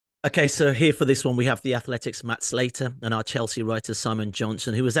Okay, so here for this one, we have the Athletics' Matt Slater and our Chelsea writer Simon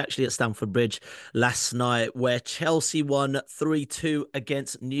Johnson, who was actually at Stamford Bridge last night, where Chelsea won 3-2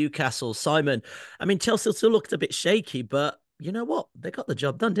 against Newcastle. Simon, I mean, Chelsea still looked a bit shaky, but you know what? They got the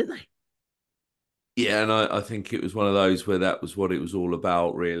job done, didn't they? Yeah, and I think it was one of those where that was what it was all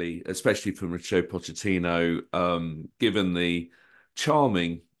about, really, especially from Mauricio Pochettino, given the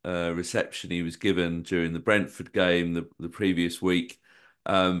charming reception he was given during the Brentford game the previous week,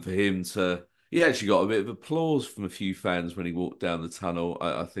 for him to, he actually got a bit of applause from a few fans when he walked down the tunnel.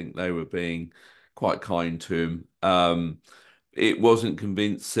 I think they were being quite kind to him. It wasn't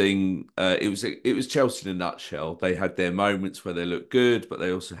convincing. It was Chelsea in a nutshell. They had their moments where they looked good, but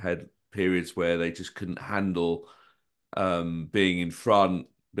they also had periods where they just couldn't handle being in front,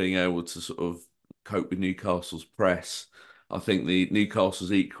 being able to sort of cope with Newcastle's press. I think the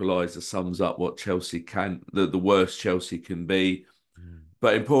Newcastle's equaliser sums up what Chelsea can, the worst Chelsea can be. Mm.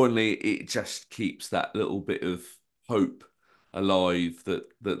 But importantly, it just keeps that little bit of hope alive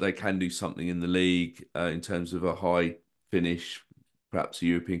that they can do something in the league in terms of a high finish, perhaps a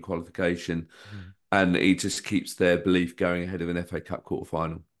European qualification, Mm. and it just keeps their belief going ahead of an FA Cup quarter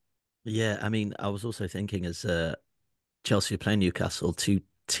final. Yeah, I mean, I was also thinking as Chelsea are playing Newcastle, two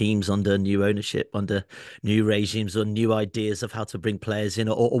teams under new ownership, under new regimes or new ideas of how to bring players in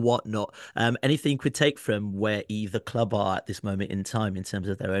or whatnot. Anything you could take from where either club are at this moment in time in terms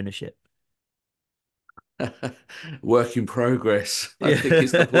of their ownership? Work in progress, I think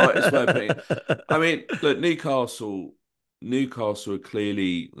is the politest way of putting it. Yeah. I mean, look, Newcastle are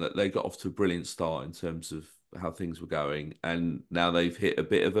clearly they got off to a brilliant start in terms of how things were going, and now they've hit a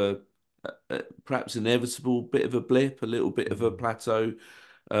bit of a perhaps inevitable bit of a blip, a little bit of a Mm. plateau.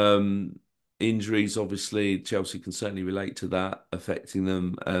 Um, Injuries, obviously, Chelsea can certainly relate to that affecting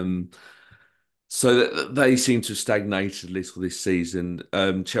them. So that they seem to have stagnated a little this season.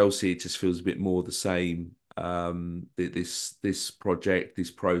 Chelsea just feels a bit more the same. This project,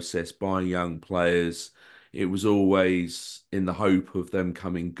 this process, buying young players, it was always in the hope of them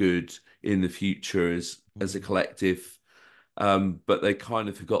coming good in the future as a Mm. collective. But they kind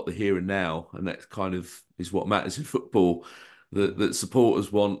of forgot the here and now, and that kind of is what matters in football. That supporters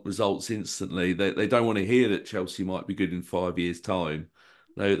want results instantly. They don't want to hear that Chelsea might be good in 5 years' time.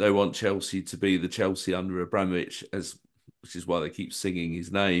 They want Chelsea to be the Chelsea under Abramovich, which is why they keep singing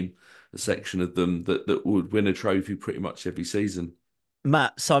his name. A section of them that would win a trophy pretty much every season.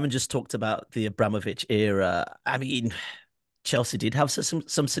 Matt, Simon just talked about the Abramovich era. I mean, Chelsea did have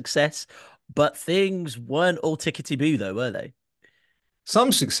some success, but things weren't all tickety boo, though, were they?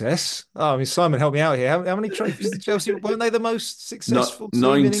 Some success. Oh, I mean, Simon, help me out here. How many trophies did Chelsea? Weren't they the most Not successful team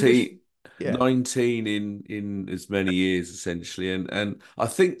in English? 19, Yeah. 19 in as many years essentially, and I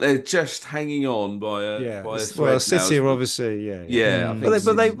think they're just hanging on by a Yeah. Well, thread now. City are obviously, yeah, yeah. Yeah, I Mm,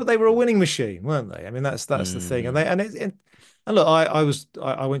 think But they were a winning machine, weren't they? I mean, that's the thing. mm, And look,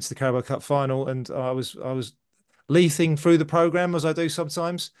 I went to the Carabao Cup final, and I was leafing through the program as I do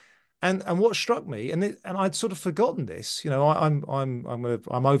sometimes. And what struck me, and I'd sort of forgotten this, I'm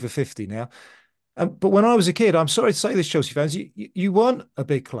over 50 now. But when I was a kid, I'm sorry to say this, Chelsea fans, you weren't a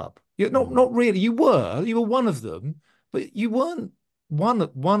big club. You're mm, not really. You were one of them, but you weren't one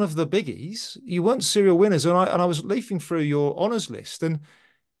of the biggies. You weren't serial winners. And I was leafing through your honours list, and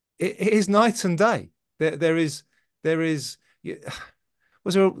it is night and day. There is.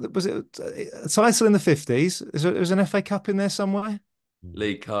 Was it a title in the 50s? Is there an FA Cup in there somewhere? mm.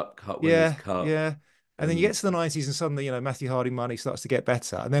 League Cup, Cup Winners' Yeah, Cup, yeah. And then you and get to the 90s, and suddenly, Matthew Hardy money starts to get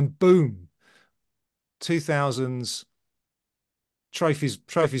better, and then boom, 2000s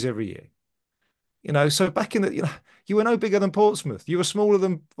trophies every year. So back in you were no bigger than Portsmouth. You were smaller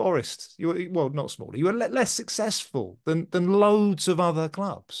than Forest. You were, well, not smaller. You were less successful than loads of other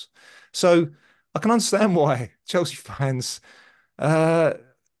clubs. So I can understand why Chelsea fans, uh,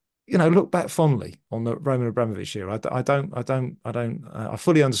 look back fondly on the Roman Abramovich era. I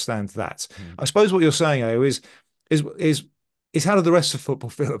fully understand that. Mm. I suppose what you're saying, Ayo, is is is how did the rest of football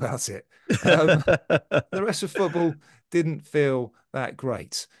feel about it? Um, the rest of football didn't feel that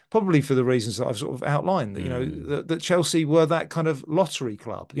great, probably for the reasons that I've sort of outlined. That Mm. that Chelsea were that kind of lottery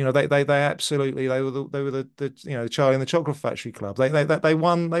club. They absolutely they were the Charlie and the Chocolate Factory club. They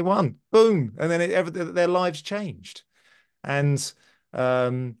won, boom, and then their lives changed. And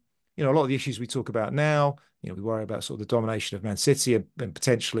um, a lot of the issues we talk about now, we worry about sort of the domination of Man City and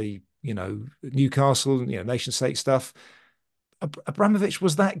potentially Newcastle, nation state stuff. Abramovich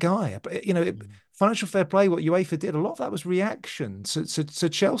was that guy. Mm. Financial fair play, what UEFA did, a lot of that was reaction to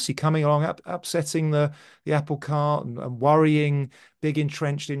Chelsea coming along, upsetting the apple cart and worrying big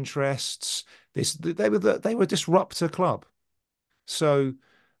entrenched interests. They were a disruptor club. So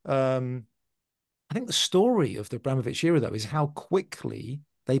I think the story of the Abramovich era, though, is how quickly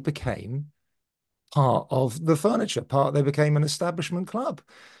they became part of the furniture. They became an establishment club.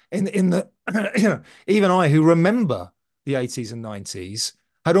 In the even I, who remember the 80s and 90s,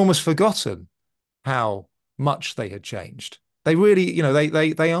 had almost forgotten how much they had changed. They really,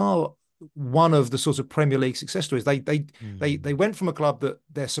 they are one of the sort of Premier League success stories. They went from a club that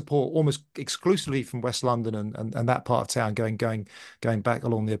their support almost exclusively from West London and that part of town, going back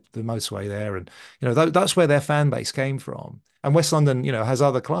along the motorway there, and that's where their fan base came from. And West London, has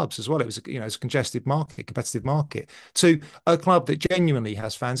other clubs as well. It was, it's a congested market, competitive market, to a club that genuinely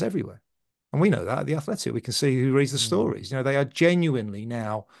has fans everywhere. And we know that at the Athletic. We can see who reads the stories. They are genuinely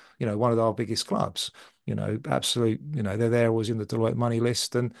now, one of our biggest clubs. Absolute, they're there always in the Deloitte money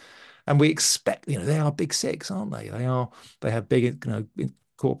list, and we expect, they are big six, aren't they? They have big,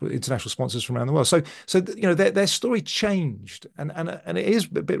 corporate international sponsors from around the world. So their story changed, and it is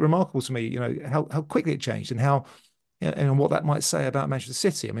a bit remarkable to me, how quickly it changed, and how, and what that might say about Manchester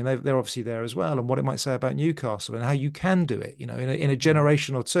City. I mean, they're obviously there as well, and what it might say about Newcastle, and how you can do it, in a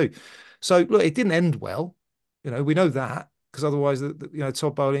generation or two. So look, it didn't end well, we know that, because otherwise,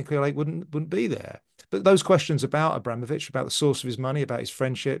 Tod Boehly and Clear Lake wouldn't be there. But those questions about Abramovich, about the source of his money, about his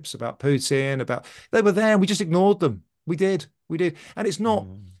friendships, about Putin, they were there, and we just ignored them. We did, and it's not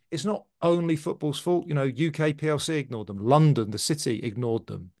only football's fault. UK PLC ignored them. London, the city, ignored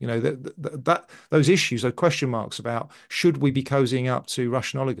them. Those issues, those question marks about should we be cozying up to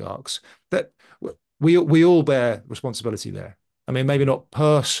Russian oligarchs, that we all bear responsibility there. I mean, maybe not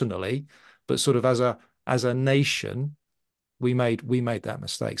personally, but sort of as a nation, we made that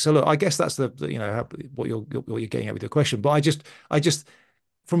mistake. So look, I guess that's what you're getting at with your question. But I just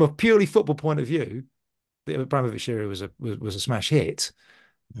from a purely football point of view, the Abramovich era was a smash hit,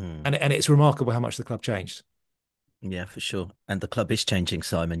 and it's remarkable how much the club changed. Yeah, for sure. And the club is changing,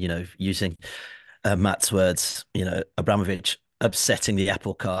 Simon. Using Matt's words, Abramovich upsetting the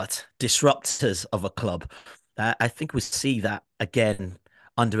apple cart, disruptors of a club. I think we see that again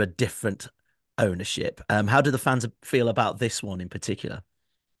under a different ownership. How do the fans feel about this one in particular?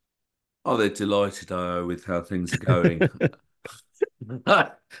 Oh, they're delighted with how things are going.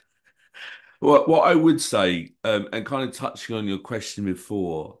 What I would say, and kind of touching on your question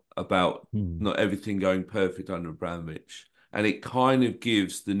before about not everything going perfect under Abramovich, and it kind of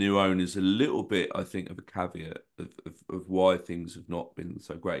gives the new owners a little bit, I think, of a caveat of why things have not been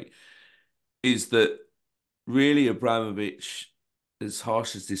so great, is that really Abramovich, as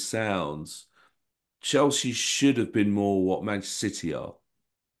harsh as this sounds, Chelsea should have been more what Manchester City are.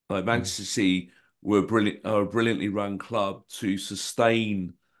 Like Manchester City are a brilliantly run club to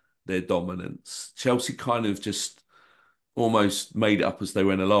sustain their dominance. Chelsea kind of just almost made it up as they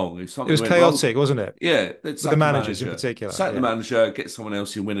went along. If It something was went wrong, chaotic, wasn't it? yeah, they'd With the sack the managers in manager. particular. Sack the manager, get someone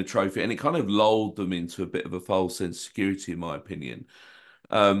else who win a trophy. And it kind of lulled them into a bit of a false sense of security, in my opinion.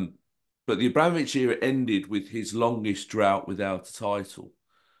 But the Abramovich era ended with his longest drought without a title.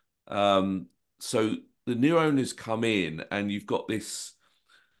 So the new owners come in, and you've got this.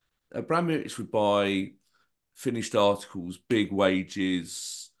 Abramovich would buy finished articles, big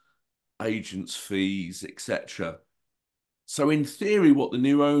wages, agents' fees, etc. So in theory, what the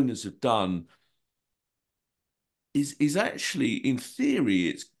new owners have done is actually, in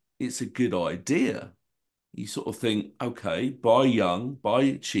theory, it's a good idea. You sort of think, okay, buy young,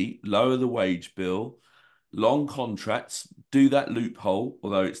 buy cheap, lower the wage bill, long contracts, do that loophole,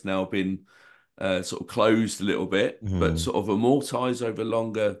 although it's now been sort of closed a little bit, but sort of amortize over a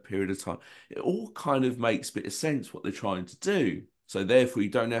longer period of time. It all kind of makes a bit of sense what they're trying to do. So therefore, you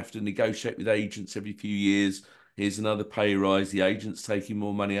don't have to negotiate with agents every few years. Here's another pay rise. The agent's taking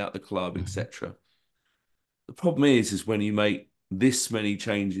more money out of the club, etc. The problem is when you make this many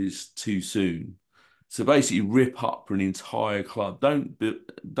changes too soon. So basically, rip up an entire club. Don't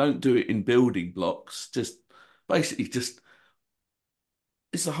do it in building blocks. Just basically just.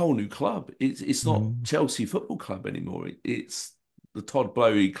 It's a whole new club. It's not Chelsea Football Club anymore. It's the Tod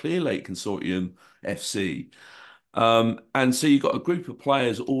Boehly Clear Lake Consortium FC. And so you've got a group of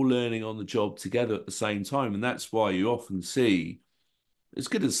players all learning on the job together at the same time. And that's why you often see, as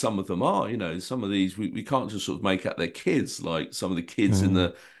good as some of them are, some of these, we can't just sort of make out their kids, like some of the kids in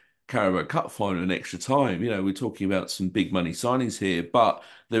the Carabao Cup final in extra time. We're talking about some big money signings here, but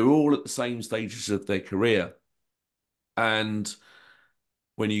they're all at the same stages of their career. And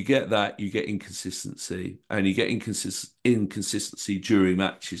when you get that, you get inconsistency, and you get inconsistency during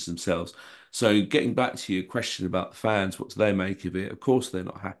matches themselves. So getting back to your question about the fans, what do they make of it? Of course, they're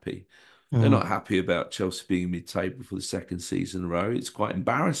not happy. They're not happy about Chelsea being mid-table for the second season in a row. It's quite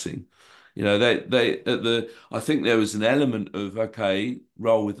embarrassing. They at I think there was an element of, okay,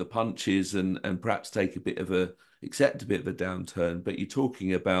 roll with the punches and perhaps accept a bit of a downturn. But you're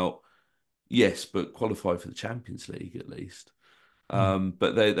talking about, yes, but qualify for the Champions League at least.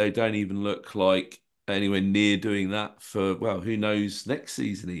 But they don't even look like anywhere near doing that for, well, who knows, next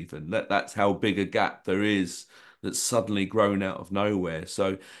season even. That's how big a gap there is that's suddenly grown out of nowhere.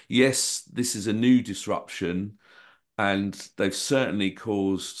 So yes, this is a new disruption, and they've certainly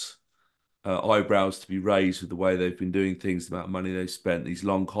caused eyebrows to be raised with the way they've been doing things, the amount of money they've spent, these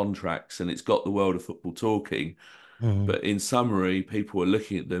long contracts, and it's got the world of football talking. Mm. But in summary, people are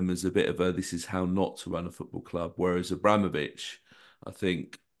looking at them as a bit of a, this is how not to run a football club. Whereas Abramovich, I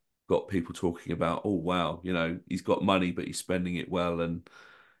think, got people talking about, oh wow, he's got money, but he's spending it well, and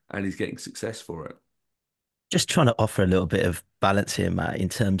he's getting success for it. Just trying to offer a little bit of balance here, Matt, in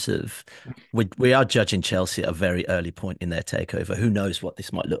terms of we are judging Chelsea at a very early point in their takeover. Who knows what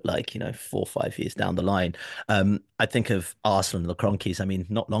this might look like, 4 or 5 years down the line. I think of Arsenal and the Cronkies. I mean,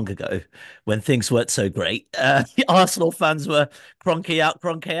 not long ago, when things weren't so great, Arsenal fans were Cronky out,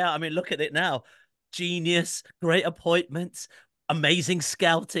 Cronky out. I mean, look at it now. Genius, great appointments, amazing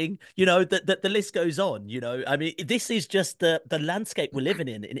scouting, the list goes on. I mean, this is just the landscape we're living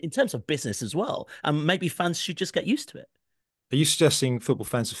in terms of business as well, and maybe fans should just get used to it. Are you suggesting football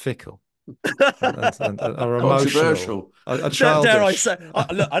fans are fickle and are emotional, Controversial. are Dare I childish? say,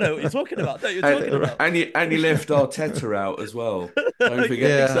 look, I know what you're talking about. Don't you're talking about. And you left Arteta out as well. Don't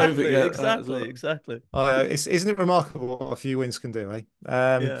forget, Yeah. don't forget that as well. Exactly. Isn't it remarkable what a few wins can do, eh?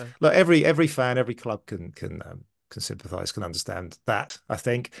 Yeah. Look, every fan, every club can sympathise, can understand that. I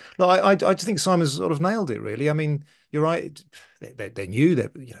think. Look, I just think Simon's sort of nailed it. Really, I mean, you're right. They're new.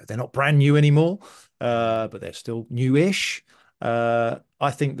 They're not brand new anymore, but they're still newish.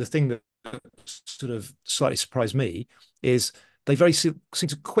 I think the thing that sort of slightly surprised me is they very seem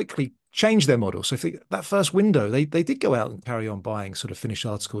to quickly change their model. So that first window, they did go out and carry on buying sort of finished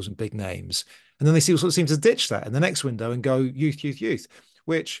articles and big names, and then they sort of seem to ditch that in the next window and go youth, youth, youth,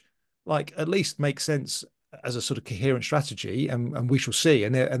 which like at least makes sense as a sort of coherent strategy, and we shall see.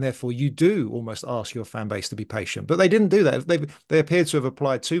 And therefore, you do almost ask your fan base to be patient, but they didn't do that. They appeared to have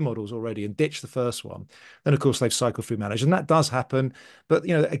applied two models already and ditched the first one. Then, of course, they've cycled through managers, and that does happen. But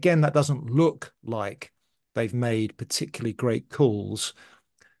again, that doesn't look like they've made particularly great calls,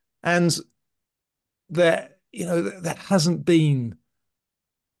 and there hasn't been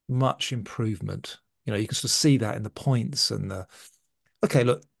much improvement. You can sort of see that in the points and the. Okay,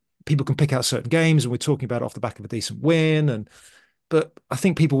 look, people can pick out certain games, and we're talking about it off the back of a decent win, but I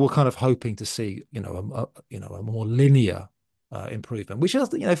think people were kind of hoping to see, a more linear improvement, which is,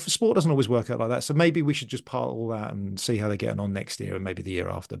 for sport doesn't always work out like that. So maybe we should just part all that and see how they're getting on next year and maybe the year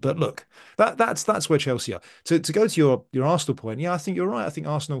after. But look, that's where Chelsea are. To go to your Arsenal point, yeah, I think you're right. I think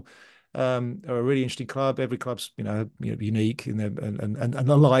Arsenal are a really interesting club. Every club's unique and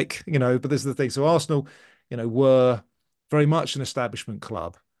alike, But this is the thing. So Arsenal, were very much an establishment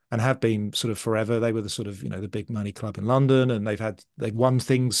club and have been sort of forever. They were the sort of, the big money club in London, and they've won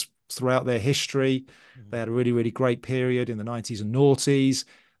things throughout their history. They had a really, really great period in the 90s and noughties.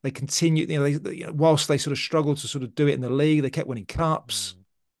 They continued, whilst they sort of struggled to sort of do it in the league, they kept winning cups.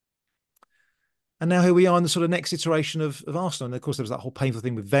 And now here we are in the sort of next iteration of Arsenal. And of course, there was that whole painful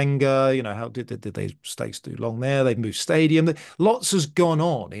thing with Wenger. How did they stakes too long there? They've moved stadium. Lots has gone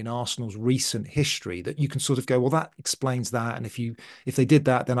on in Arsenal's recent history that you can sort of go, well, that explains that. And if they did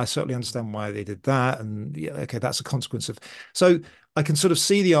that, then I certainly understand why they did that. And yeah, okay, that's a consequence of. So I can sort of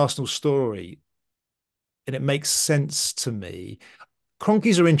see the Arsenal story, and it makes sense to me.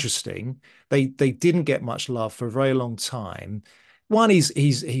 Cronkies are interesting. They didn't get much love for a very long time. One,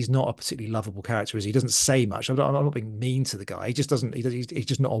 he's not a particularly lovable character, is he? He doesn't say much. I'm not being mean to the guy. He just doesn't. He's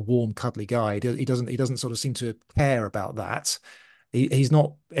just not a warm, cuddly guy. He doesn't sort of seem to care about that. He's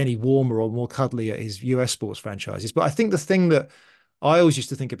not any warmer or more cuddly at his US sports franchises. But I think the thing that I always used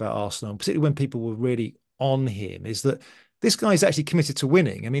to think about Arsenal, particularly when people were really on him, is that this guy is actually committed to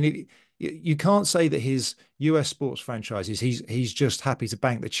winning. I mean, you can't say that his US sports franchises, he's just happy to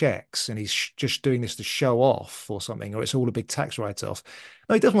bank the checks and he's just doing this to show off or something, or it's all a big tax write-off.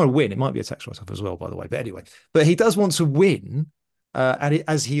 No, he doesn't want to win. It might be a tax write-off as well, by the way. But anyway, but he does want to win,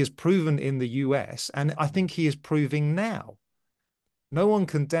 as he has proven in the US, and I think he is proving now. No one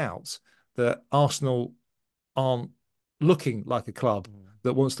can doubt that Arsenal aren't looking like a club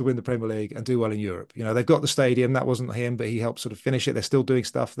that wants to win the Premier League and do well in Europe. They've got the stadium. That wasn't him, but he helped sort of finish it. They're still doing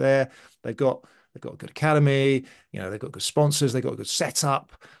stuff there. They've got a good academy. They've got good sponsors. They've got a good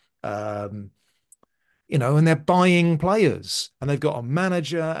setup. And they're buying players, and they've got a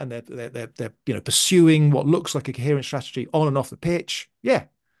manager, and they're pursuing what looks like a coherent strategy on and off the pitch. Yeah.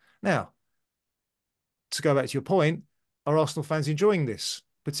 Now, to go back to your point, are Arsenal fans enjoying this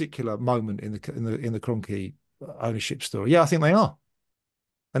particular moment in the Kroenke ownership story? Yeah, I think they are,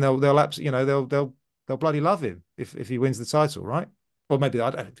 and they'll bloody love him if he wins the title, right? Or maybe I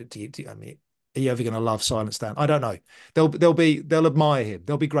don't. I mean, are you ever going to love Silent Stan? I don't know. They'll admire him.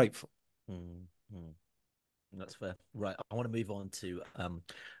 They'll be grateful. Mm, mm. That's fair. Right. I want to move on to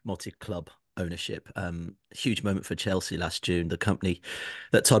multi-club ownership. Huge moment for Chelsea last June. The company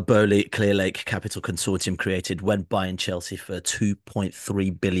that Todd Boehly, Clear Lake Capital Consortium created went buying Chelsea for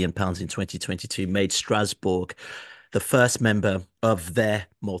 £2.3 billion in 2022, made Strasbourg the first member of their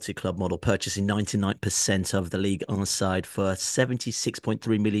multi-club model, purchasing 99% of the Ligue 1 side for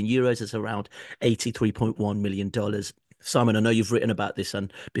 76.3 million euros. That's around $83.1 million. Simon, I know you've written about this,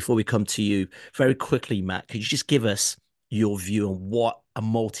 and before we come to you, very quickly, Matt, could you just give us your view on what a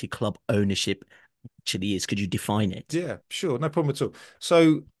multi-club ownership actually is? Could you define it? Yeah, sure, no problem at all.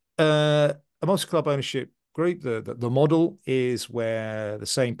 So, a multi-club ownership group, the model is where the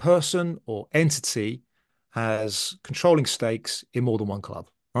same person or entity has controlling stakes in more than one club.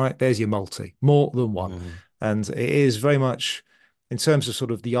 All right, there's your multi, more than one, and it is very much in terms of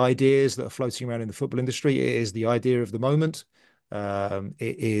sort of the ideas that are floating around in the football industry. It is the idea of the moment. It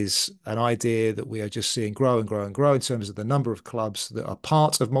is an idea that we are just seeing grow and grow and grow in terms of the number of clubs that are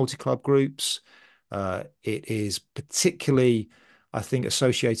part of multi-club groups. It is particularly, I think,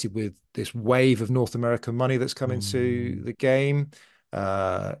 associated with this wave of North American money that's come into the game.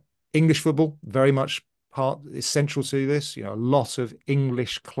 English football, very much is central to this. You know, a lot of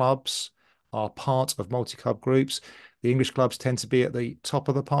English clubs are part of multi-club groups. The English clubs tend to be at the top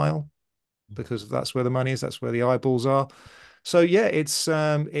of the pile because that's where the money is, that's where the eyeballs are. So yeah, it's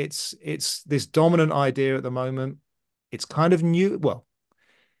this dominant idea at the moment. It's kind of new. Well,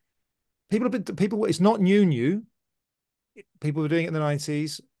 it's not new. People were doing it in the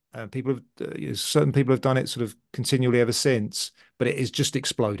 90s, and certain people have done it sort of continually ever since, but it has just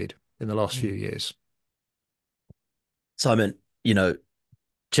exploded in the last few years. Simon,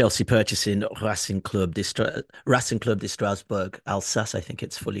 Chelsea purchasing Racing Club de Strasbourg, Alsace, I think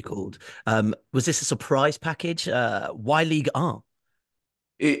it's fully called. Was this a surprise package? Why Ligue 1?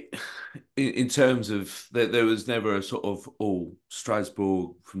 In terms of there was never a sort of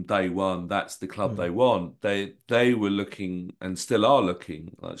Strasbourg from day one. That's the club they want. They were looking and still are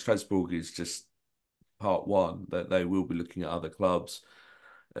looking. Like Strasbourg is just part one. That they will be looking at other clubs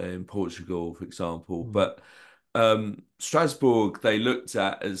in Portugal, for example. But Strasbourg they looked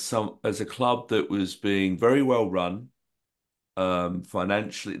at as a club that was being very well run.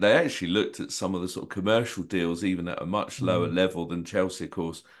 Financially, they actually looked at some of the sort of commercial deals, even at a much lower level than Chelsea, of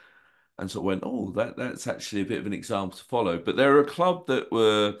course, and sort of went, "Oh, that's actually a bit of an example to follow." But they're a club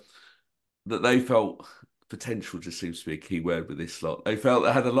that they felt potential just seems to be a key word with this lot. They felt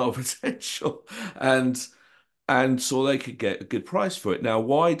they had a lot of potential, and saw they could get a good price for it. Now,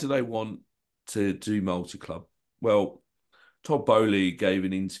 why do they want to do multi-club? Well, Tod Boehly gave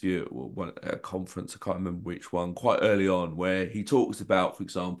an interview at a conference, I can't remember which one, quite early on, where he talks about, for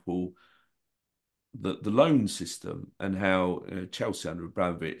example, the loan system and how Chelsea under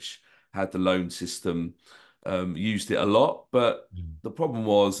Abramovich had the loan system, used it a lot. But the problem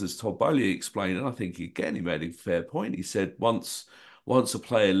was, as Tod Boehly explained, and I think again he made a fair point. He said once a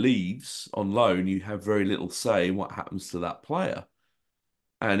player leaves on loan, you have very little say in what happens to that player.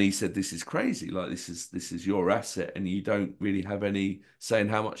 And he said, "This is crazy. Like this is your asset, and you don't really have any say in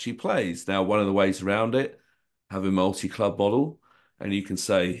how much he plays." Now, one of the ways around it, have a multi-club model, and you can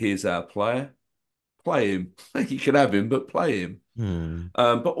say, "Here's our player, play him." You can have him, but play him.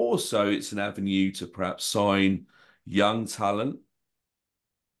 But also, it's an avenue to perhaps sign young talent,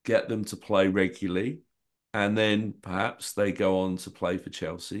 get them to play regularly, and then perhaps they go on to play for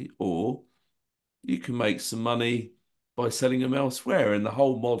Chelsea, or you can make some money by selling them elsewhere, and the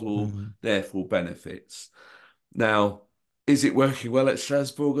whole model therefore benefits. Now, is it working well at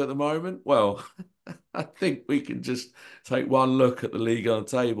Strasbourg at the moment? Well, I think we can just take one look at the league on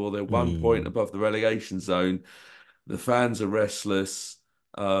table. They're 1 point above the relegation zone. The fans are restless.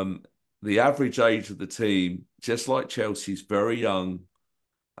 The average age of the team, just like Chelsea's, very young.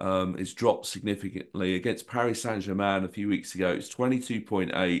 Is dropped significantly. Against Paris Saint-Germain a few weeks ago, it's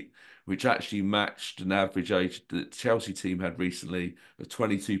 22.8, which actually matched an average age that the Chelsea team had recently of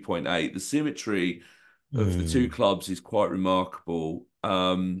 22.8. The symmetry of the two clubs is quite remarkable.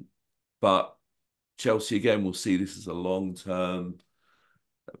 But Chelsea, again, will see this as a long-term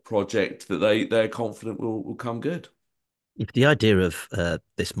project that they're confident will come good. If the idea of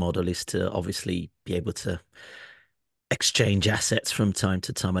this model is to obviously be able to exchange assets from time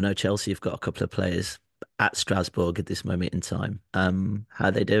to time. I know Chelsea have got a couple of players at Strasbourg at this moment in time. How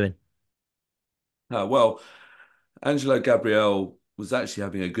are they doing? Well, Angelo Gabriel was actually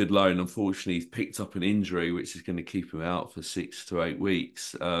having a good loan. Unfortunately, he's picked up an injury, which is going to keep him out for 6 to 8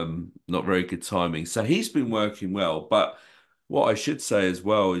 weeks. Not very good timing. So he's been working well. But what I should say as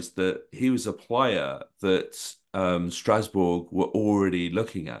well is that he was a player that Strasbourg were already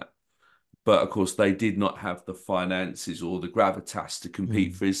looking at. But of course, they did not have the finances or the gravitas to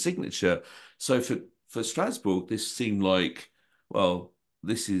compete for his signature. So for Strasbourg, this seemed like, well,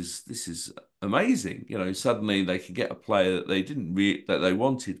 this is amazing. You know, suddenly they could get a player that they didn't that they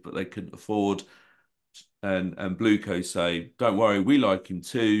wanted, but they couldn't afford. And BlueCo say, don't worry, we like him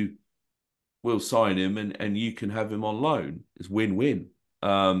too. We'll sign him, and you can have him on loan. It's win-win.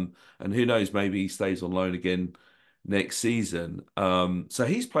 And who knows, maybe he stays on loan again next season. So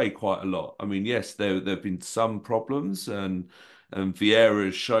he's played quite a lot. I mean, yes, there've been some problems, and Vieira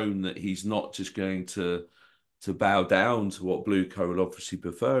has shown that he's not just going to bow down to what BlueCo would obviously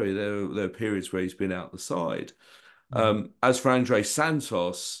prefer. There are periods where he's been out the side. As for Andre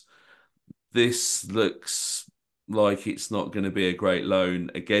Santos, this looks like it's not going to be a great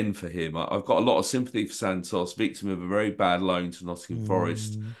loan again for him. I've got a lot of sympathy for Santos, victim of a very bad loan to Nottingham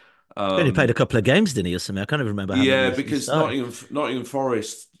Forest. He only played a couple of games, didn't he, or something? I can't even remember how many Yeah, he because started. Nottingham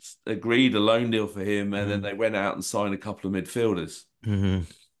Forest agreed a loan deal for him, and then Mm. they went out and signed a couple of midfielders. Mhm.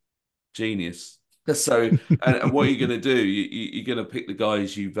 Genius. So, and what are you going to do? You're going to pick the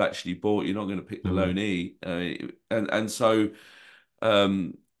guys you've actually bought. You're not going to pick the Mm. loanee. And so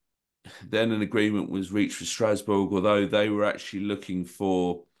um, then an agreement was reached with Strasbourg, although they were actually looking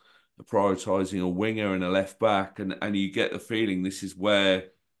for prioritising a winger and a left back. And you get the feeling this is where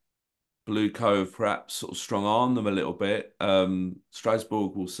BlueCo have perhaps sort of strong armed them a little bit.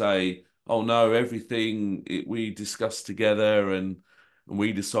 Strasbourg will say, "Oh no, we discuss together and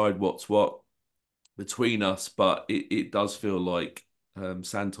we decide what's what between us." But it does feel like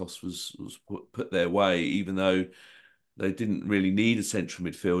Santos was put their way, even though they didn't really need a central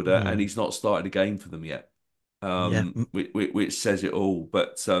midfielder, and Mm. he's not started a game for them yet. Yeah. Which says it all.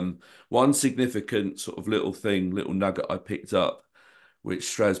 But one significant sort of little nugget I picked up, which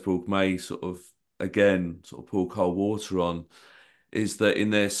Strasbourg may sort of again sort of pour cold water on, is that in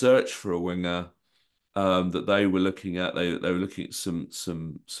their search for a winger that they were looking at, they were looking at some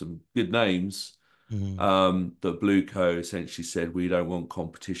good names. Mm. That BlueCo essentially said, we don't want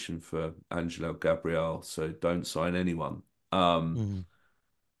competition for Angelo Gabriel, so don't sign anyone. Mm.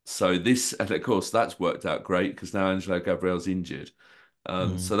 So this, and of course, that's worked out great because now Angelo Gabriel's injured.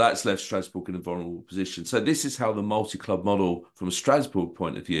 Mm. So that's left Strasbourg in a vulnerable position. So this is how the multi-club model, from a Strasbourg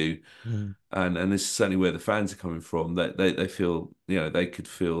point of view, Mm. and this is certainly where the fans are coming from. That they feel, they could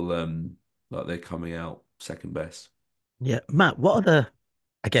feel like they're coming out second best. Yeah. Matt, what are the,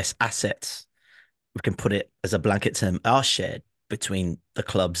 I guess, assets, we can put it as a blanket term, are shared between the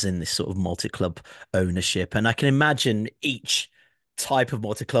clubs in this sort of multi-club ownership? And I can imagine each type of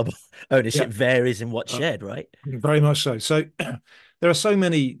multi-club Yeah, ownership varies in what's uh, shared, right? very much so. So there are so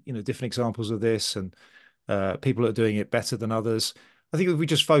many, different examples of this, and people are doing it better than others. I think if we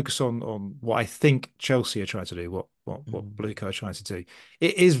just focus on what I think Chelsea are trying to do, what Mm. BlueCo are trying to do,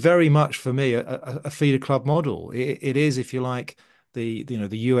 it is very much for me a feeder club model. It is, if you like, the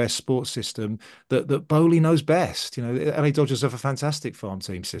US sports system that Boehly knows best. The LA Dodgers have a fantastic farm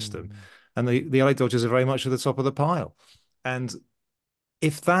team system, Mm. and the LA Dodgers are very much at the top of the pile. And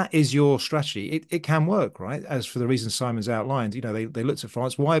if that is your strategy, it can work, right? As for the reasons Simon's outlined, they looked at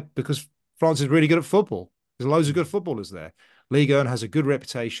France. Why? Because France is really good at football. There's loads of good Mm. footballers there. Ligue 1 has a good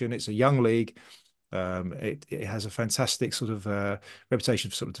reputation. It's a young league. It has a fantastic sort of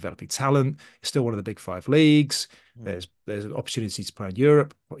reputation for sort of developing talent. It's still one of the big five leagues. Mm. There's an opportunity to play in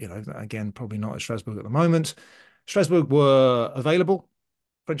Europe. Again, probably not at Strasbourg at the moment. Strasbourg were available.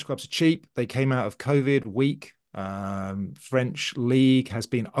 French clubs are cheap. They came out of COVID weak. French league has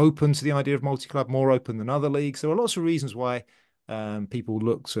been open to the idea of multi-club, more open than other leagues. There are lots of reasons why people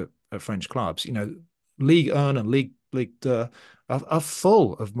looked at French clubs. Ligue 1 and Ligue 2 are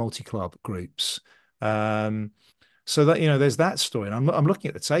full of multi-club groups. So that there's that story, and I'm looking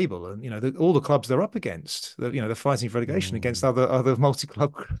at the table, and all the clubs they're up against, they're fighting for relegation against Mm. other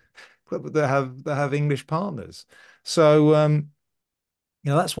multi-club club that have English partners. So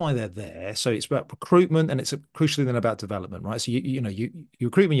that's why they're there. So it's about recruitment, and it's crucially then about development, right? So you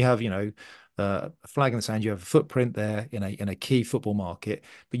recruitment, you have a flag in the sand, you have a footprint there in a key football market,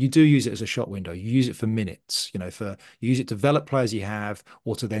 but you do use it as a shot window. You use it for minutes, you use it to develop players you have,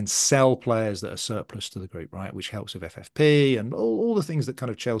 or to then sell players that are surplus to the group, right? Which helps with FFP and all the things that kind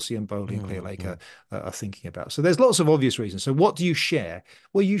of Chelsea and Boehly and Clear Lake Mm. are thinking about. So there's lots of obvious reasons. So what do you share?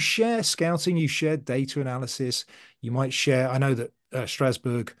 Well, you share scouting, you share data analysis. You might share. I know that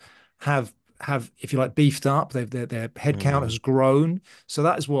Strasbourg have have, if you like, beefed up. Their head count Mm, has grown. So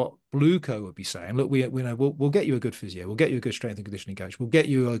that is what BlueCo would be saying. Look, we know we'll get you a good physio. We'll get you a good strength and conditioning coach. We'll get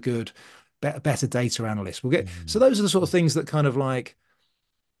you a good, better data analyst. We'll get. So mm, those are the sort of things that kind of like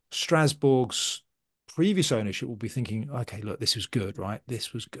Strasbourg's previous ownership will be thinking, okay, look, this was good, right?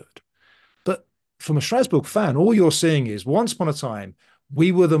 This was good. But from a Strasbourg fan, all you're seeing is once upon a time,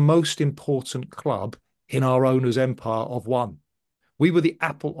 we were the most important club in our owner's empire of one. We were the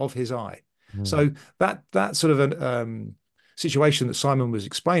apple of his eye. mm, So that sort of an situation that Simon was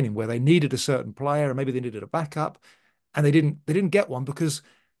explaining, where they needed a certain player and maybe they needed a backup, and they didn't get one because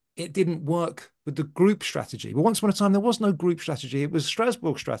it didn't work with the group strategy. But once upon a time, there was no group strategy. It was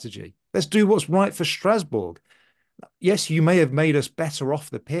Strasbourg strategy. Let's do what's right for Strasbourg. Yes, you may have made us better off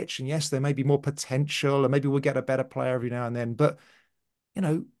the pitch, and yes, there may be more potential, and maybe we'll get a better player every now and then. But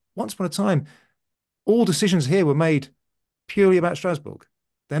once upon a time, all decisions here were made purely about Strasbourg.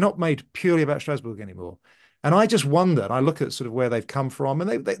 They're not made purely about Strasbourg anymore. And I just wonder, and I look at sort of where they've come from, and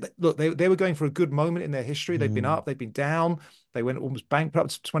they were going for a good moment in their history. They've been mm, up, they've been down, they went almost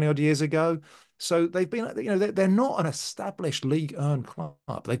bankrupt 20 odd years ago. So they've been, they're not an established League Earn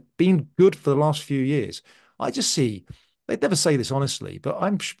club. They've been good for the last few years. I just see, they'd never say this honestly, but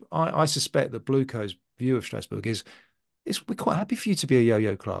I suspect that BlueCo's view of Strasbourg is we're quite happy for you to be a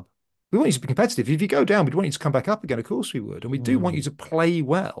yo-yo club. We want you to be competitive. If you go down, we'd want you to come back up again. Of course we would. And we do want you mm. to play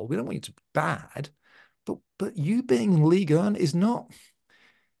well. We don't want you to be bad. But you being Ligue 1 is not,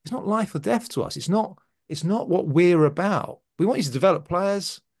 it's not life or death to us. It's not what we're about. We want you to develop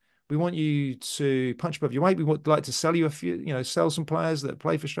players. We want you to punch above your weight. We would like to sell you a few, sell some players that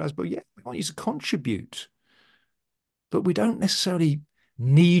play for Strasbourg. Yeah, we want you to contribute. But we don't necessarily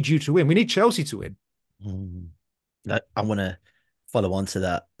need you to win. We need Chelsea to win. Mm. I want to follow on to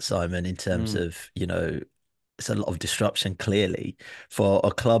that, Simon, in terms mm. of, it's a lot of disruption clearly for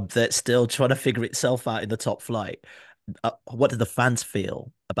a club that's still trying to figure itself out in the top flight. What do the fans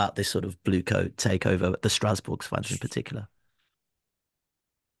feel about this sort of BlueCo takeover, the Strasbourg fans in particular?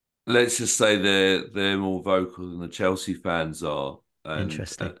 Let's just say they're more vocal than the Chelsea fans are,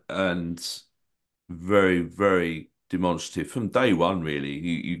 Interesting. and very, very demonstrative from day one. Really,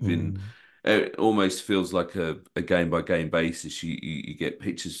 you've been. Mm, It almost feels like a game by game basis. You get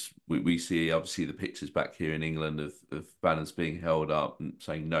pictures. We see obviously the pictures back here in England of banners being held up and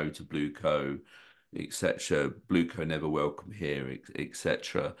saying no to BlueCo, etc. BlueCo never welcome here,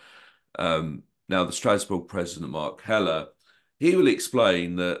 etc. Now the Strasbourg president Mark Heller, he will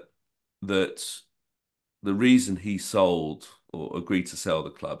explain that the reason he sold or agreed to sell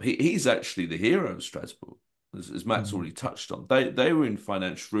the club, he's actually the hero of Strasbourg, as Matt's mm, already touched on. They were in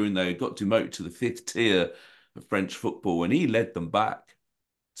financial ruin. They got demoted to the fifth tier of French football, and he led them back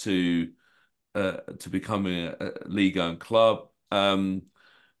to becoming a league owned club.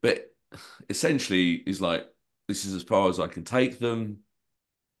 But essentially, he's like, this is as far as I can take them.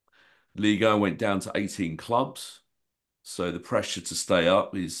 Liga went down to 18 clubs. So the pressure to stay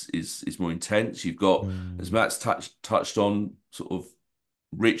up is more intense. You've got, as mm, Matt's touched on, sort of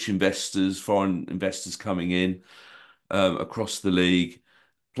rich investors, foreign investors coming in across the league.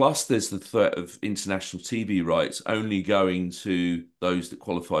 Plus, there's the threat of international TV rights only going to those that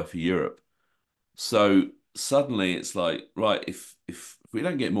qualify for Europe. So suddenly, it's like, right, if we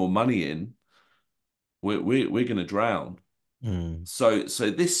don't get more money in, we're going to drown. mm, So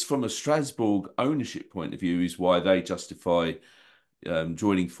this, from a Strasbourg ownership point of view, is why they justify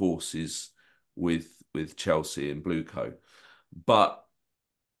joining forces with Chelsea and BlueCo. But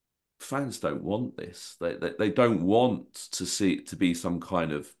fans don't want this. They don't want to see it to be some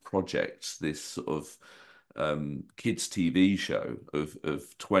kind of project, this sort of kids TV show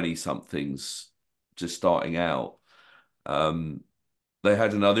of 20 somethings just starting out. Um, they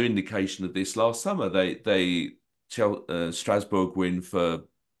had another indication of this last summer. Strasbourg win for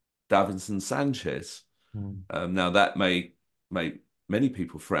Davinson Sanchez. mm, Now that may make many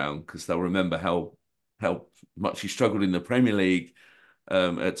people frown because they'll remember how much he struggled in the Premier League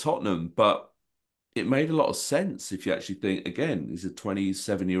at Tottenham, but it made a lot of sense if you actually think, again, he's a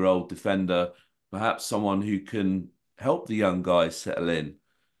 27-year-old defender, perhaps someone who can help the young guys settle in.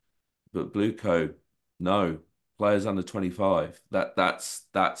 But BlueCo, no, players under 25. That's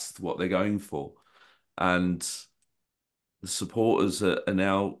what they're going for. And the supporters are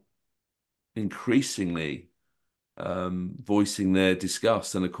now increasingly voicing their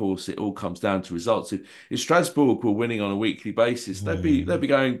disgust, and of course, it all comes down to results. If Strasbourg were winning on a weekly basis, they'd be mm.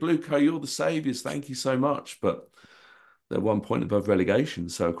 going, "BlueCo, you're the saviors. Thank you so much." But they're 1 point above relegation,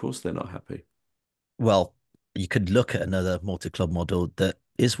 so of course they're not happy. Well, you could look at another multi-club model that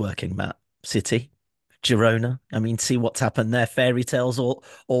is working, Matt. City. Girona. I mean, see what's happened there. Fairy tales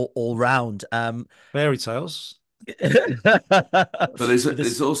all round. Fairy tales. But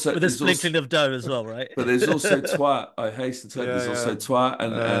With a sprinkling of dough as well, right? there's also twat. I hasten to add, Yeah, there's also yeah. twat,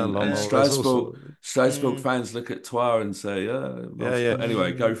 and Long. There's also. Strasbourg Mm, fans look at twat and say, Yeah, yeah.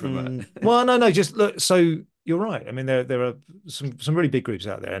 anyway, go from mm, that. Well, no. Just look. So you're right. I mean, there are some really big groups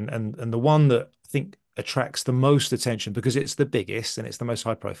out there, and the one that I think attracts the most attention because it's the biggest and it's the most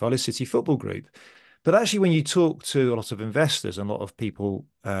high profile is City Football Group. But actually, when you talk to a lot of investors and a lot of people,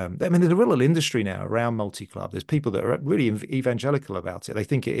 I mean, there's a real industry now around multi-club. There's people that are really evangelical about it. They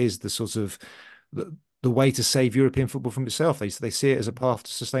think it is the sort of the way to save European football from itself. They see it as a path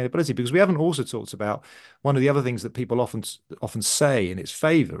to sustainability. Because we haven't also talked about one of the other things that people often say in its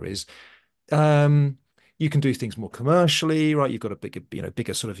favour is um, you can do things more commercially, right? You've got a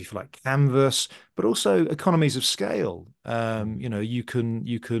bigger sort of, if you like, canvas, but also economies of scale. You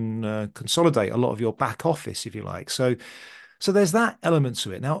can consolidate a lot of your back office, if you like. So there's that element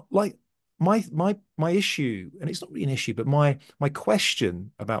to it. Now, like my issue, and it's not really an issue, but my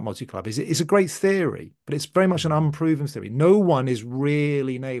question about multi-club is it's a great theory, but it's very much an unproven theory. No one is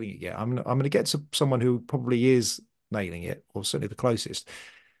really nailing it yet. I'm going to get to someone who probably is nailing it, or certainly the closest.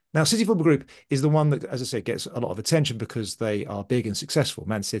 Now, City Football Group is the one that, as I said, gets a lot of attention because they are big and successful.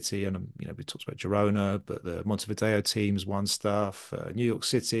 Man City, and we talked about Girona, but the Montevideo teams won stuff. New York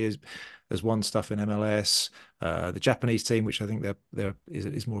City has won stuff in MLS. The Japanese team, which I think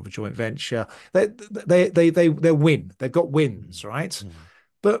is more of a joint venture, they win. They've got wins, right? mm,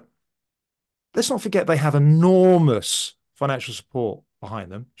 But let's not forget they have enormous financial support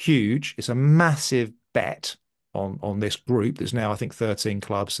behind them. Huge. It's a massive bet on this group. There's now, I think, 13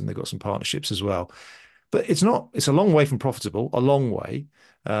 clubs, and they've got some partnerships as well. But it's a long way from profitable, a long way.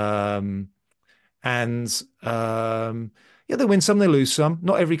 And yeah, they win some, they lose some.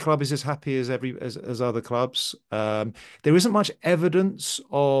 Not every club is as happy as other clubs. There isn't much evidence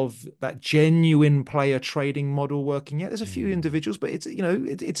of that genuine player trading model working yet. There's a few mm, individuals, but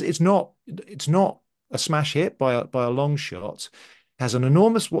it's not a smash hit by a long shot. Has an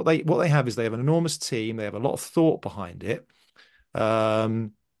enormous what they have is they have an enormous team. They have a lot of thought behind it.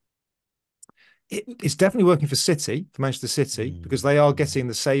 Um, it's definitely working for Manchester City, because they are getting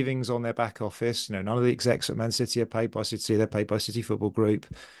the savings on their back office. None of the execs at Man City are paid by City; they're paid by City Football Group.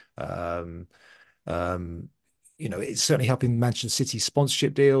 Um, um, it's certainly helping Manchester City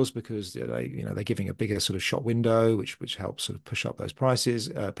sponsorship deals because they're giving a bigger sort of shop window, which helps sort of push up those prices,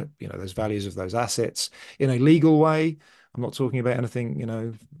 those values of those assets in a legal way. I'm not talking about anything,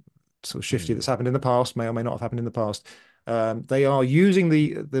 sort of shifty that's happened in the past, may or may not have happened in the past. They are using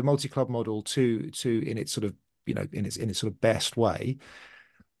the multi-club model to in its sort of in its sort of best way.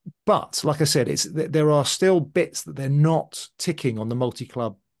 But like I said, there are still bits that they're not ticking on the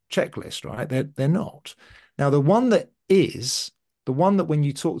multi-club checklist, right? They're not. Now, the one that when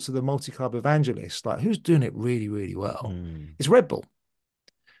you talk to the multi-club evangelist, like who's doing it really, really well, is Red Bull.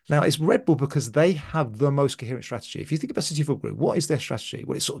 Now, it's Red Bull because they have the most coherent strategy. If you think about City Football Group, what is their strategy?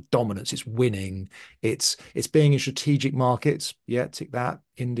 Well, it's sort of dominance, it's winning, it's being in strategic markets. Yeah, tick that.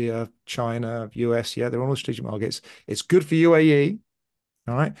 India, China, US, yeah, they're all strategic markets. It's good for UAE,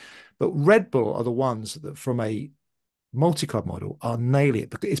 all right? But Red Bull are the ones that, from a multi-club model, are nailing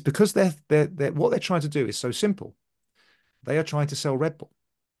it. It's because they're what they're trying to do is so simple. They are trying to sell Red Bull.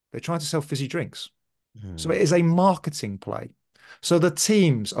 They're trying to sell fizzy drinks. So it is a marketing play. So the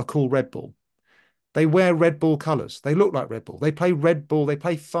teams are called Red Bull. They wear Red Bull colors. They look like Red Bull. They play Red Bull. They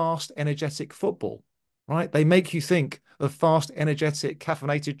play fast, energetic football, right? They make you think of fast, energetic,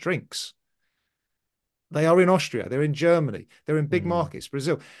 caffeinated drinks. They are in Austria. They're in Germany. They're in big markets,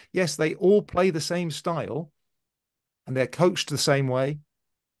 Brazil. Yes, they all play the same style and they're coached the same way.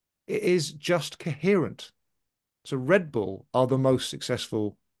 It is just coherent. So Red Bull are the most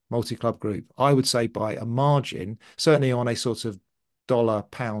successful multi-club group, I would say, by a margin, certainly on a sort of dollar,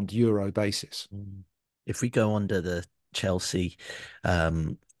 pound, euro basis. If we go under the Chelsea,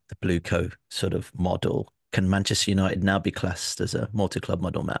 the BlueCo sort of model, can Manchester United now be classed as a multi-club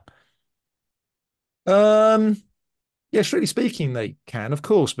model, Matt? Yeah, strictly speaking, they can, of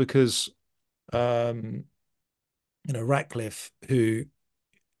course, because Ratcliffe, who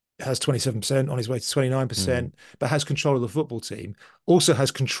has 27% on his way to 29%, but has control of the football team, also has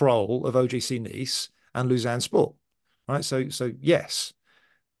control of OGC Nice and Lausanne Sport, right? So yes.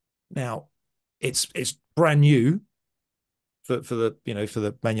 Now, it's brand new for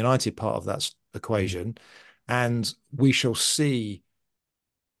the Man United part of that equation, and we shall see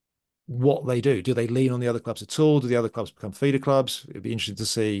what they do. Do they lean on the other clubs at all? Do the other clubs become feeder clubs? It'd be interesting to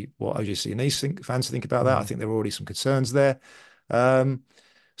see what OGC Nice fans think about that. I think there are already some concerns there.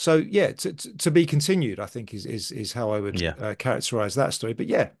 So yeah, to be continued, I think is how I would Yeah. characterize that story. But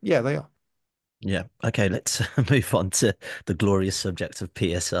yeah, they are. Yeah. Okay, let's move on to the glorious subject of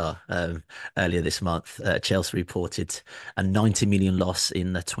PSR. Earlier this month, Chelsea reported a 90 million loss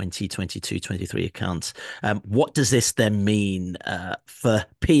in the 2022-23 accounts. What does this then mean for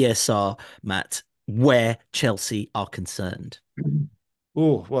PSR, Matt, where Chelsea are concerned?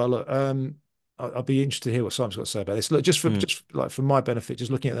 Oh, well, look, I'll be interested to hear what Simon's got to say about this. Look, just for Mm, just like for my benefit,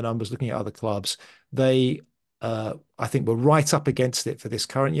 just looking at the numbers, looking at other clubs, they I think were right up against it for this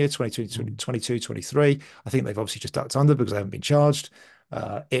current year, 22, 23. I think they've obviously just ducked under because they haven't been charged.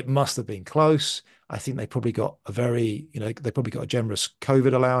 It must have been close. I think they probably got a very, they probably got a generous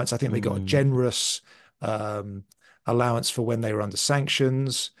COVID allowance. I think they got a mm, generous allowance for when they were under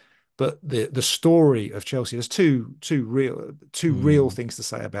sanctions. But the story of Chelsea, there's two real mm, things to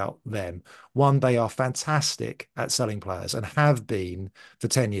say about them. One, they are fantastic at selling players and have been for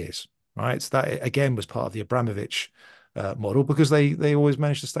 10 years, right? So that again was part of the Abramovich model because they always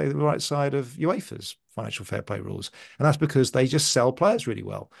managed to stay the right side of UEFA's financial fair play rules. And that's because they just sell players really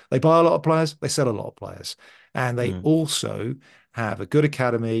well. They buy a lot of players, they sell a lot of players. And they mm, also have a good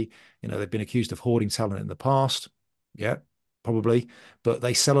academy. They've been accused of hoarding talent in the past. Yeah, probably, but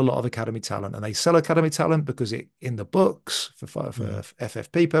they sell a lot of academy talent, and they sell academy talent because it in the books for mm,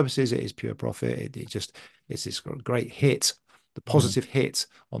 FFP purposes, it is pure profit. It's this great hit, the mm, positive hit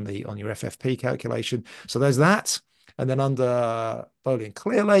on your FFP calculation. So there's that, and then under Boehly and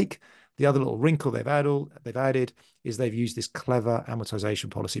Clearlake, the other little wrinkle they've added is they've used this clever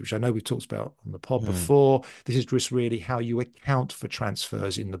amortization policy, which I know we've talked about on the pod mm, before. This is just really how you account for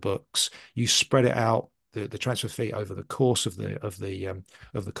transfers in the books. You spread it out the transfer fee over the course of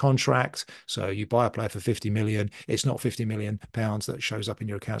the contract. So you buy a player for 50 million, it's not 50 million pounds that shows up in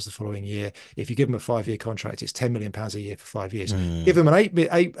your accounts the following year. If you give them a 5-year contract, it's 10 million pounds a year for 5 years. Give mm. them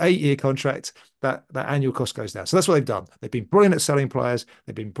an eight-year contract, that annual cost goes down. So that's what they've done. They've been brilliant at selling players.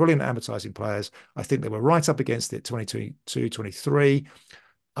 They've been brilliant at advertising players. I think they were right up against it 2022, 23.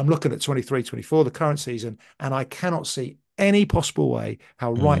 I'm looking at 23, 24, the current season, and I cannot see any possible way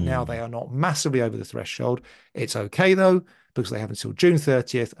how right now they Mm. are not massively over the threshold. It's okay though, because they have until June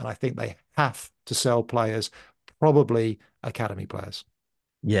 30th, and I think they have to sell players, probably academy players.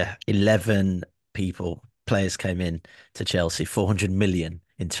 Yeah, 11 players came in to Chelsea, 400 million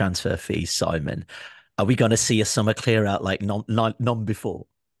in transfer fees, Simon. Are we going to see a summer clear out like none before?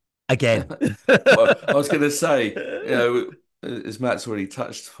 Again. Well, I was going to say, as Matt's already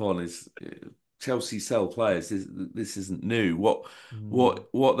touched upon, is Chelsea sell players. This isn't new. What Mm,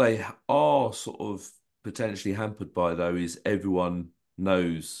 what what they are sort of potentially hampered by though is everyone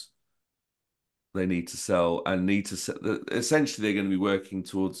knows they need to sell and need to sell. Essentially, they're going to be working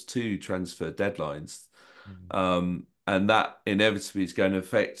towards two transfer deadlines, mm, and that inevitably is going to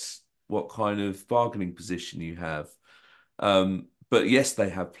affect what kind of bargaining position you have. But yes, they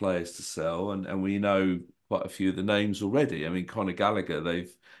have players to sell, and we know quite a few of the names already. I mean, Conor Gallagher,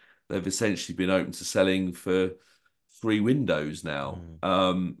 they've essentially been open to selling for 3 windows now.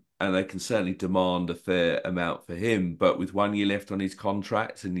 mm, And they can certainly demand a fair amount for him. But with 1 year left on his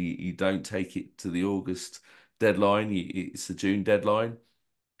contract, and you don't take it to the August deadline, it's the June deadline.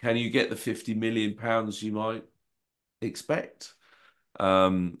 Can you get the £50 million you might expect?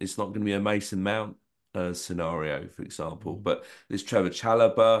 It's not going to be a Mason Mount scenario, for example. mm, But there's Trevor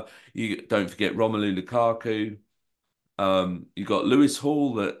Chalobah. You don't forget Romelu Lukaku. You got Lewis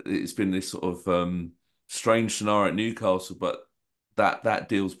Hall. That it's been this sort of strange scenario at Newcastle, but that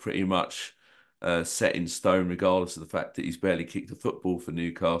deal's pretty much set in stone, regardless of the fact that he's barely kicked a football for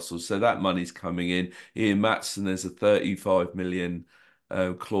Newcastle. So that money's coming in. Ian Maatsen, there's a 35 million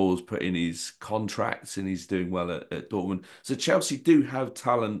clause put in his contract, and he's doing well at Dortmund. So Chelsea do have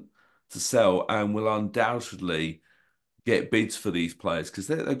talent to sell, and will undoubtedly get bids for these players because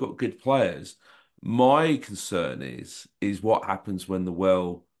they've got good players. My concern is what happens when the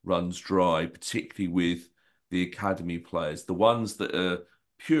well runs dry, particularly with the academy players, the ones that are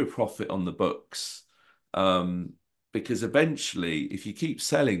pure profit on the books. Um, because eventually, if you keep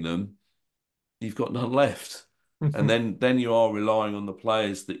selling them, you've got none left. And then you are relying on the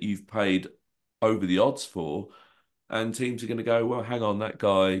players that you've paid over the odds for. And teams are going to go, well, hang on, that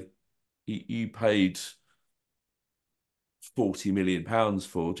guy, you paid £40 million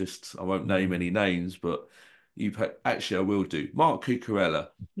for, just I won't name mm. any names, but you pay, actually I will do. Mark Cucurella,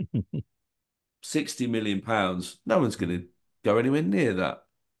 £60 million. No one's going Mm, to go anywhere near that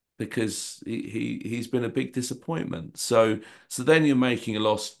because he's been a big disappointment. So then you're making a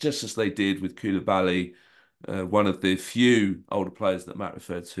loss, just as they did with Koulibaly, one of the few older players that Matt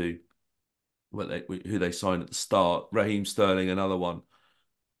referred to, who they signed at the start. Raheem Sterling, another one.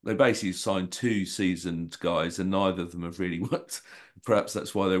 They basically signed two seasoned guys, and neither of them have really worked. Perhaps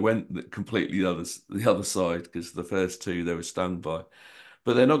that's why they went completely the other side, because the first two they were stung by.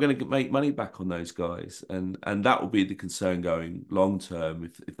 But they're not going to make money back on those guys, and that will be the concern going long term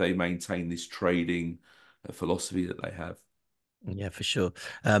if they maintain this trading philosophy that they have. Yeah, for sure.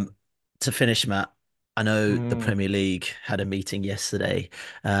 To finish, Matt, I know the Mm. Premier League had a meeting yesterday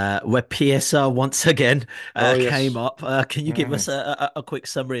where PSR once again Oh came yes. up. Can you give Mhm. us a quick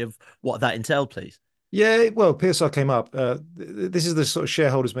summary of what that entailed, please? Yeah, well, PSR came up. This is the sort of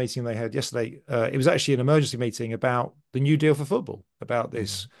shareholders meeting they had yesterday. It was actually an emergency meeting about the new deal for football, about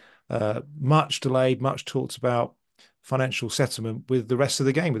this much delayed, much talked about financial settlement with the rest of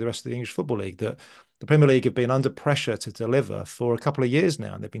the game, with the rest of the English Football League, that the Premier League have been under pressure to deliver for a couple of years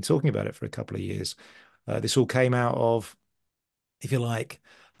now, and they've been talking about it for a couple of years. This all came out of, if you like,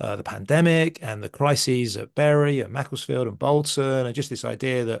 the pandemic and the crises at Bury and Macclesfield and Bolton, and just this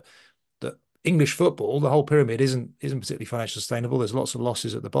idea that English football, the whole pyramid, isn't particularly financially sustainable. There's lots of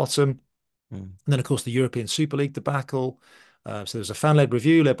losses at the bottom. Mm. And then, of course, the European Super League debacle. So there's a fan-led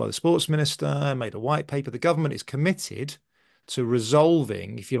review led by the sports minister, made a white paper. The government is committed to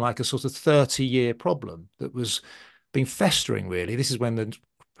resolving, if you like, a sort of 30-year problem that was been festering, really. This is when the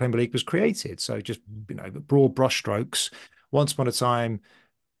Premier League was created. So just, broad brushstrokes. Once upon a time,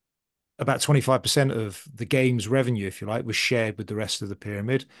 about 25% of the game's revenue, if you like, was shared with the rest of the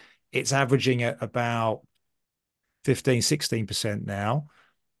pyramid. It's averaging at about 15, 16% now.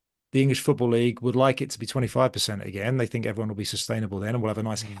 The English Football League would like it to be 25% again. They think everyone will be sustainable then, and we'll have a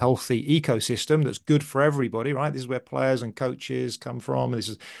nice, healthy ecosystem that's good for everybody, right? This is where players and coaches come from. And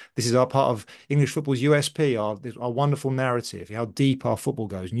this is our part of English football's USP, our wonderful narrative, how deep our football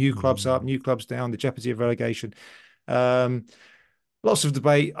goes. New clubs up, new clubs down, the jeopardy of relegation. Lots of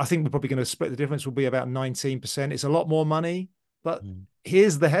debate. I think we're probably going to split the difference will be about 19%. It's a lot more money, but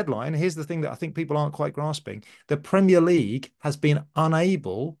here's the headline. Here's the thing that I think people aren't quite grasping. The Premier League has been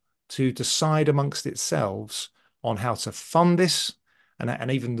unable to decide amongst itself on how to fund this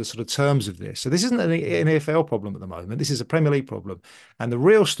and even the sort of terms of this. So this isn't an NFL problem at the moment. This is a Premier League problem. And the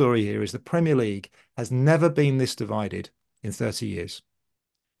real story here is the Premier League has never been this divided in 30 years.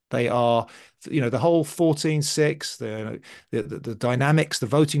 They are, the whole 14-6, the dynamics, the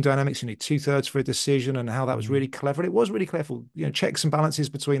voting dynamics, you need two-thirds for a decision, and how that was really clever. It was really clever, checks and balances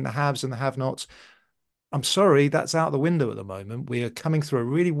between the haves and the have-nots. I'm sorry, that's out the window at the moment. We are coming through a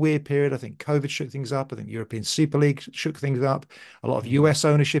really weird period. I think COVID shook things up. I think European Super League shook things up. A lot of US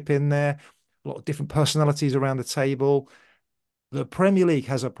ownership in there, a lot of different personalities around the table. The Premier League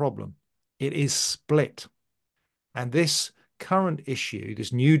has a problem. It is split. And this current issue,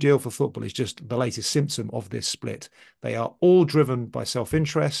 this new deal for football, is just the latest symptom of this split. They are all driven by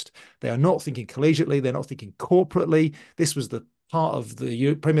self-interest. They are not thinking collegiately. They're not thinking corporately. This was the part of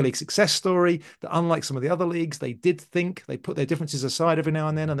the Premier League success story that, unlike some of the other leagues, they did think, they put their differences aside every now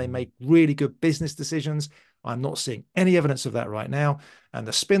and then, and they make really good business decisions. I'm not seeing any evidence of that right now. And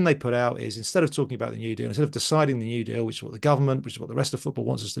the spin they put out is, instead of talking about the new deal, instead of deciding the new deal, which is what the government, which is what the rest of football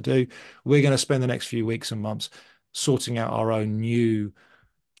wants us to do, we're going to spend the next few weeks and months sorting out our own new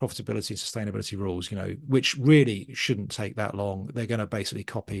profitability and sustainability rules, which really shouldn't take that long. They're going to basically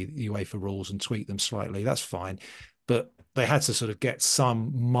copy the UEFA rules and tweak them slightly. That's fine. But they had to sort of get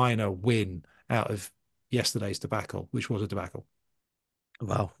some minor win out of yesterday's debacle, which was a debacle.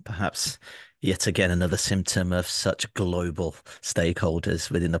 Well, perhaps yet again another symptom of such global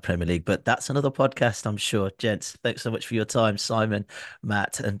stakeholders within the Premier League. But that's another podcast, I'm sure. Gents, thanks so much for your time, Simon,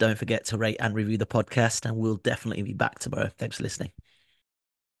 Matt, and don't forget to rate and review the podcast. And we'll definitely be back tomorrow. Thanks for listening.